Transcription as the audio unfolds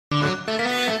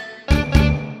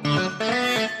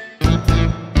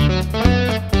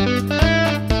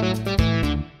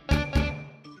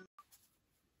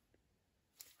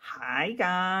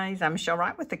guys, I'm Michelle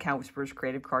Wright with the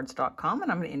CalWhispersCreativeCards.com,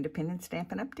 and I'm an independent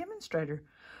Stampin' Up! Demonstrator.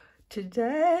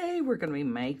 Today we're going to be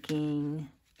making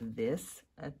this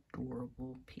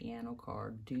adorable piano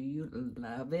card. Do you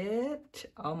love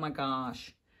it? Oh my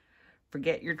gosh.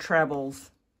 Forget your trebles.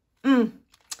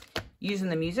 Using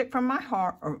the music from my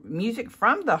heart, or music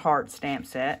from the Heart stamp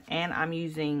set, and I'm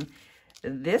using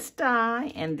this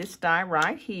die and this die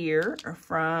right here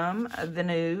from the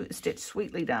new Stitch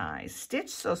Sweetly dies. Stitch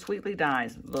So Sweetly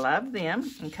dies. Love them.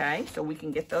 Okay, so we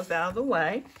can get those out of the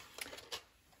way.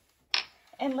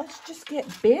 And let's just get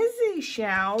busy,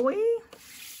 shall we?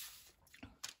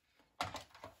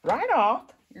 Right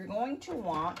off, you're going to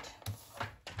want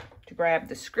to grab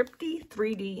the Scripty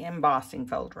 3D embossing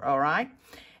folder, all right?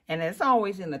 And as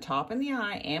always, in the top in the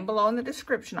eye and below in the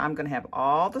description, I'm going to have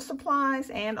all the supplies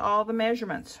and all the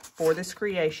measurements for this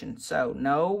creation. So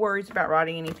no worries about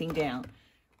writing anything down.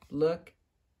 Look,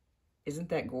 isn't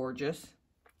that gorgeous?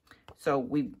 So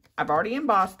I've already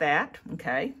embossed that,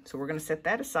 okay? So we're going to set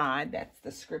that aside. That's the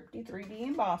Scripty 3D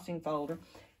embossing folder.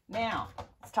 Now,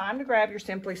 it's time to grab your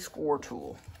Simply Score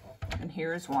tool. And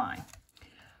here's why.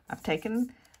 I've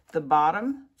taken the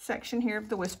bottom section here of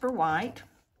the Whisper White,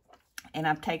 and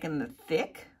I've taken the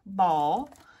thick ball,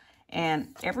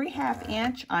 and every ½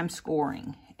 inch I'm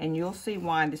scoring. And you'll see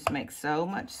why this makes so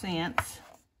much sense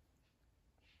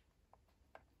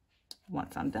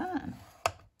once I'm done.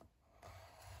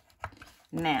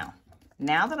 Now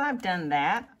that I've done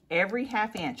that, every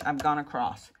 ½ inch I've gone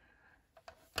across.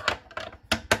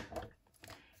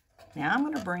 Now I'm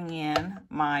going to bring in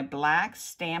my black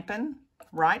Stampin'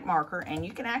 Right marker, and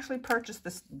you can actually purchase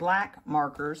this black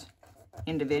markers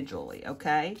individually,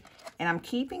 okay? And I'm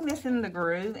keeping this in the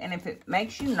groove, and if it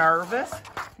makes you nervous,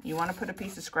 you want to put a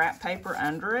piece of scrap paper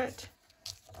under it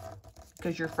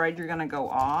because you're afraid you're going to go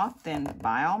off, then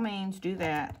by all means do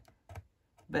that.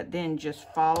 But then just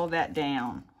follow that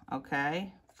down,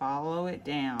 okay? Follow it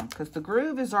down because the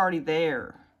groove is already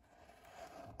there.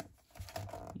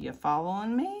 You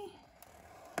following me?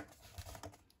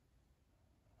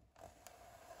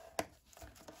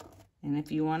 And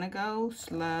if you want to go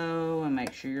slow and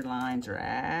make sure your lines are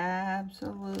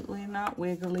absolutely not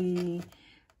wiggly.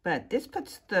 But this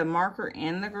puts the marker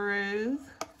in the groove.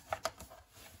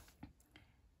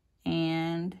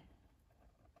 And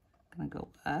I'm going to go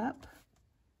up.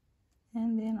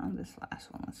 And then on this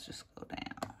last one, let's just go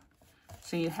down.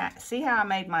 So you see how I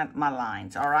made my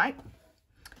lines, all right?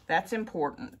 That's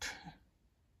important.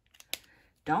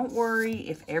 Don't worry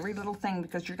if every little thing,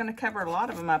 because you're going to cover a lot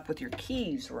of them up with your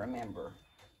keys, remember.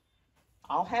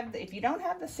 If you don't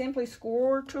have the Simply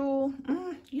Score tool,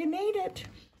 you need it.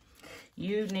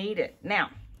 You need it.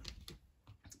 Now,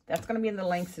 that's going to be in the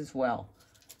links as well.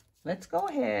 Let's go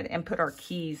ahead and put our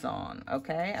keys on,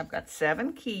 okay? I've got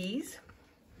 7 keys.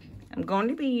 I'm going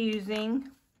to be using,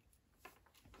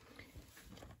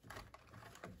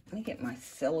 let me get my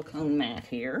silicone mat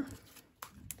here.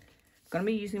 Going to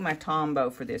be using my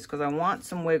Tombow for this because I want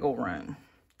some wiggle room.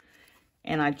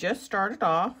 And I just started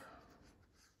off.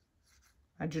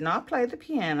 I do not play the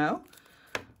piano,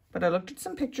 but I looked at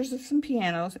some pictures of some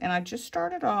pianos, and I just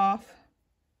started off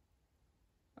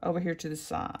over here to the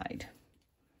side.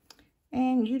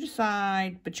 And you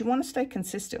decide, but you want to stay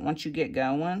consistent once you get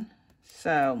going.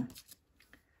 So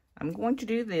I'm going to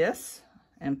do this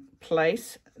and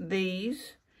place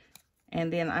these.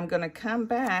 And then I'm going to come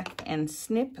back and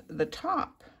snip the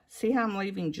top. See how I'm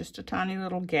leaving just a tiny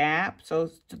little gap so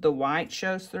the white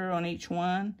shows through on each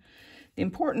one? The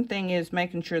important thing is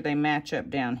making sure they match up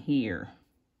down here.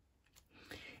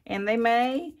 And they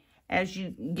may, as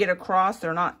you get across,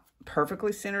 they're not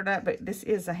perfectly centered up, but this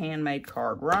is a handmade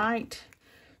card, right?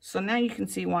 So now you can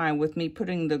see why with me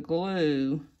putting the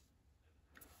glue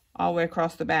all the way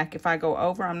across the back, if I go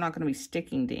over, I'm not going to be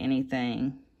sticking to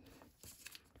anything.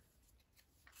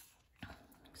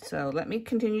 So let me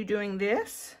continue doing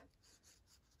this,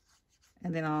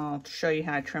 and then I'll show you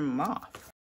how I trim them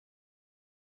off.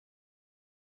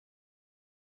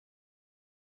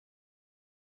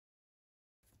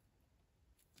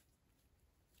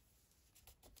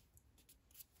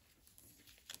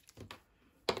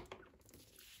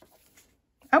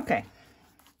 Okay,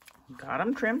 got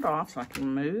them trimmed off so I can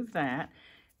remove that.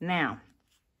 Now,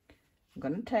 I'm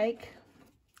going to take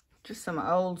just some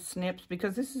old snips,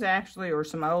 because this is actually, or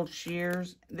some old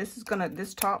shears.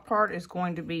 This top part is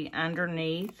going to be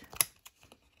underneath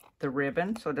the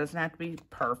ribbon, so it doesn't have to be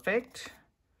perfect.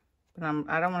 But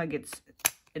I don't want to get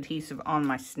adhesive on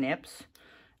my snips.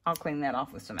 I'll clean that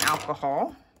off with some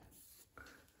alcohol.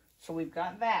 So we've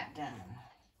got that done.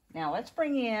 Now let's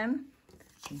bring in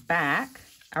back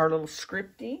our little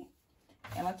Scripty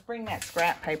And let's bring that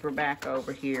scrap paper back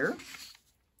over here.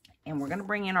 And we're going to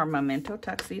bring in our Memento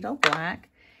Tuxedo Black.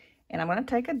 And I'm going to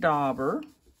take a dauber.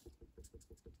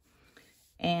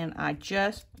 And I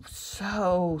just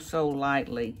so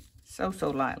lightly.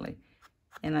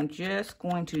 And I'm just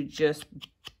going to just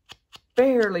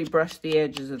barely brush the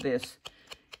edges of this.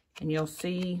 And you'll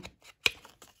see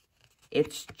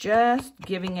it's just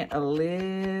giving it a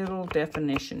little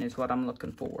definition is what I'm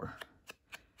looking for.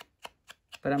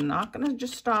 But I'm not going to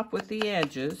just stop with the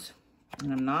edges.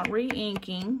 And I'm not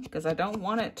re-inking because I don't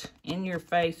want it in your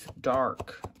face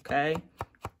dark, okay?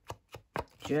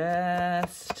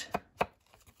 Just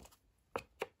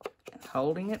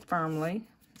holding it firmly.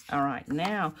 All right,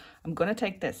 now I'm going to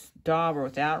take this dauber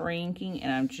without re-inking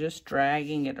and I'm just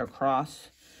dragging it across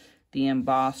the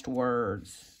embossed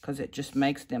words because it just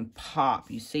makes them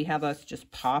pop. You see how that's just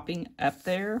popping up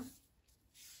there?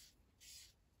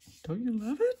 Don't you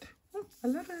love it? Oh, I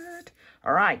love it.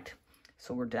 All right,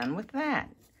 so we're done with that.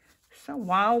 So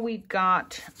while we've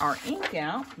got our ink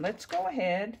out, let's go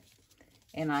ahead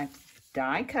and I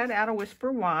die cut out a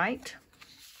Whisper White.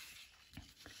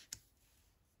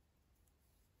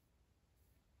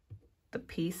 The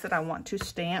piece that I want to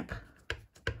stamp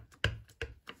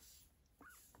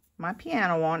my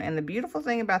piano on. And the beautiful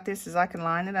thing about this is I can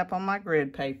line it up on my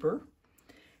grid paper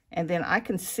and then I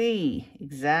can see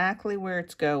exactly where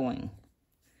it's going.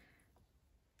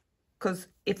 Because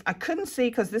if I couldn't see,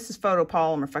 because this is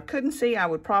photopolymer, if I couldn't see, I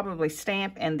would probably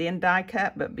stamp and then die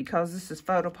cut, but because this is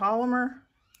photopolymer,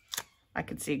 I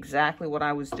could see exactly what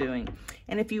I was doing.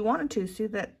 And if you wanted to, see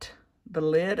that the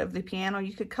lid of the piano,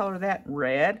 you could color that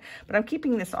red, but I'm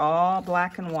keeping this all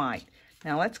black and white.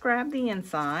 Now let's grab the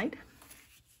inside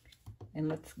and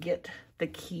let's get the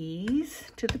keys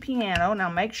to the piano. Now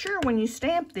make sure when you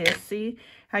stamp this, see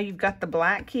how you've got the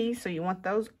black keys, so you want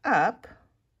those up.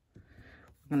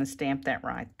 I'm going to stamp that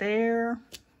right there.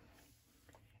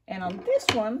 And on this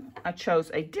one, I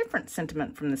chose a different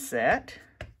sentiment from the set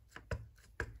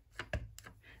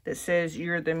that says,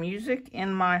 "You're the music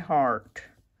in my heart."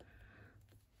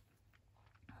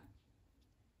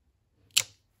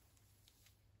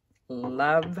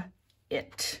 Love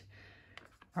it.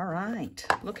 All right,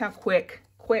 look how quick.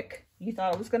 You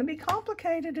thought it was going to be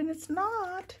complicated, and it's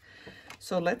not.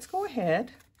 So let's go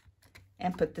ahead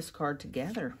and put this card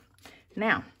together.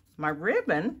 Now, my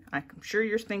ribbon, I'm sure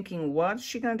you're thinking, what's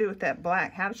she going to do with that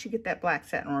black? How did she get that black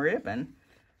satin ribbon?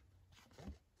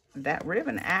 That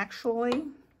ribbon actually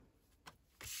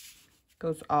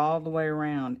goes all the way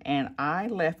around, and I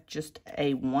left just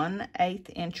a 1/8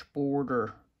 inch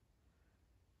border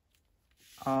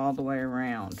all the way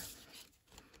around.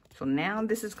 So now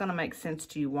this is going to make sense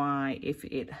to you why if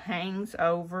it hangs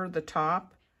over the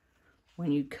top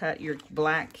when you cut your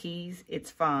black keys,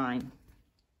 it's fine.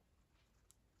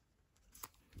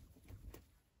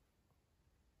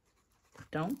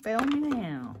 Don't fail me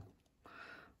now.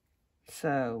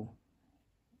 So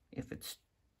if it's,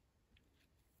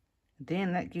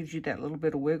 then that gives you that little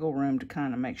bit of wiggle room to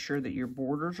kind of make sure that your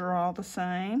borders are all the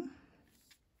same.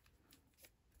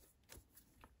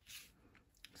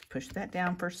 Push that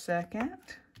down for a second.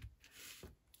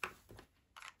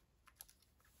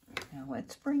 Now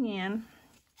let's bring in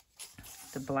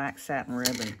the black satin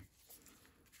ribbon.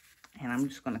 And I'm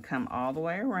just going to come all the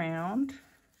way around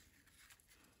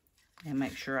and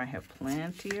make sure I have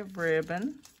plenty of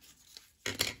ribbon.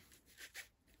 I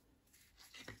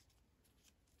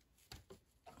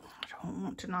don't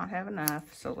want to not have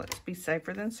enough, so let's be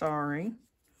safer than sorry.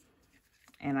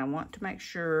 And I want to make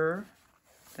sure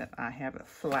that I have it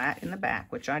flat in the back,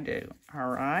 which I do. All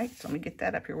right, so let me get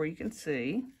that up here where you can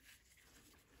see.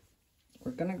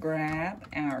 We're gonna grab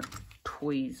our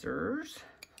tweezers,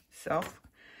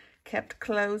 self-kept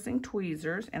closing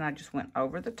tweezers, and I just went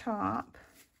over the top.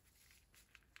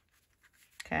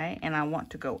 Okay, and I want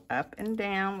to go up and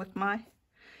down with my,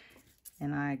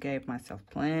 and I gave myself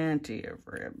plenty of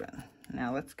ribbon.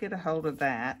 Now let's get a hold of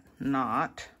that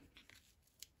knot.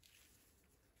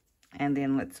 And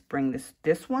then let's bring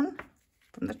this one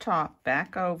from the top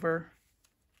back over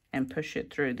and push it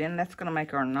through. Then that's going to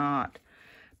make our knot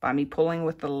by me pulling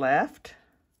with the left.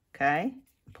 Okay,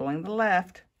 pulling the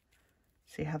left.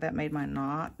 See how that made my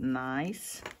knot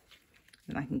nice?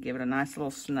 And I can give it a nice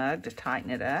little snug to tighten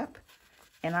it up.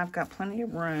 And I've got plenty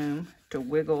of room to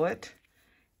wiggle it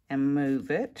and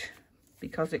move it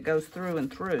because it goes through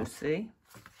and through, see?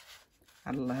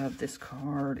 I love this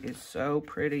card. It's so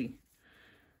pretty.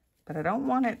 But I don't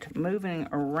want it moving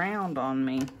around on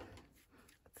me.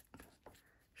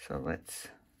 So let's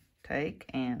take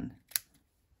and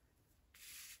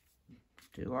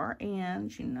do our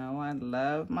ends. You know, I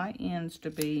love my ends to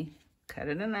be cut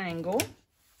at an angle.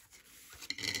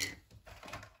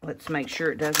 let's make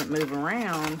sure it doesn't move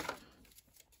around.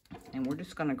 And we're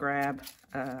just going to grab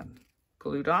a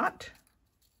glue dot.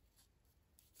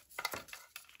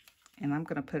 And I'm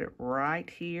going to put it right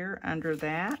here under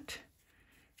that.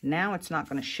 Now it's not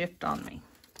going to shift on me.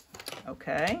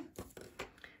 Okay.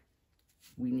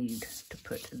 We need to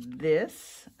put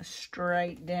this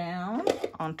straight down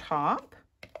on top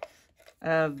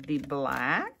of the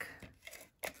black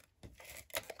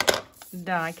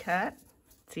die cut.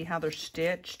 See how they're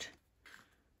stitched?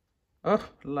 Oh,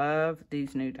 love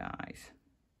these new dies.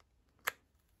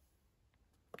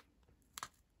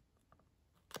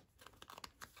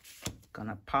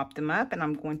 Gonna pop them up, and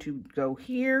I'm going to go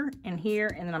here, and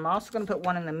then I'm also going to put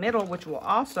one in the middle, which will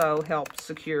also help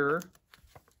secure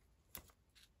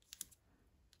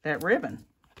that ribbon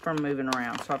from moving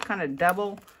around. So I've kind of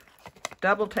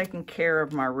double taken care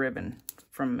of my ribbon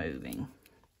from moving.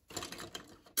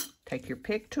 Take your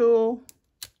pick tool.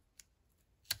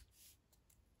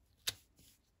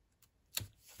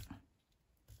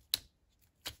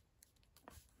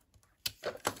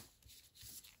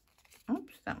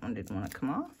 Oops, that one didn't want to come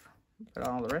off, but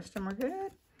all the rest of them are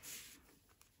good.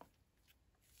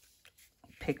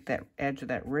 Pick that edge of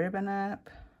that ribbon up.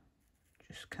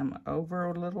 Just come over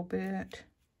a little bit.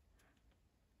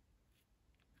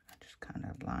 Just kind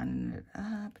of lining it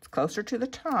up. It's closer to the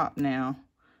top now.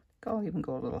 I'll even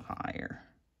go a little higher.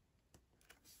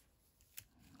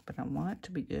 But I want it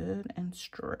to be good and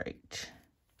straight.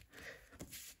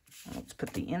 Let's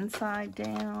put the inside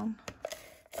down.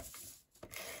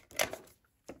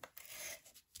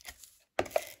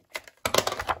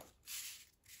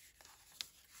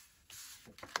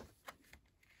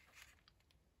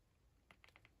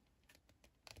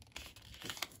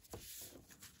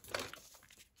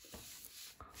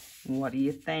 What do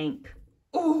you think?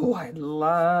 Oh, I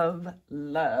love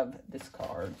this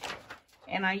card.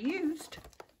 And I used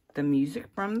the Music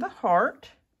from the Heart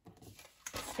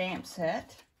stamp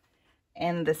set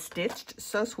and the Stitched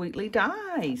So Sweetly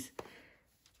dies.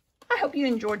 I hope you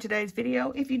enjoyed today's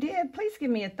video. If you did, please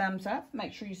give me a thumbs up.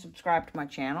 Make sure you subscribe to my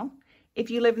channel. If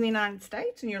you live in the United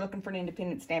States and you're looking for an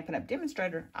independent Stampin' Up!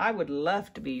 Demonstrator, I would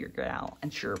love to be your gal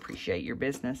and sure appreciate your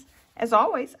business. As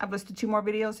always, I've listed 2 more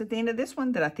videos at the end of this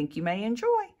one that I think you may enjoy.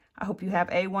 I hope you have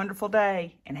a wonderful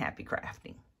day and happy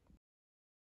crafting.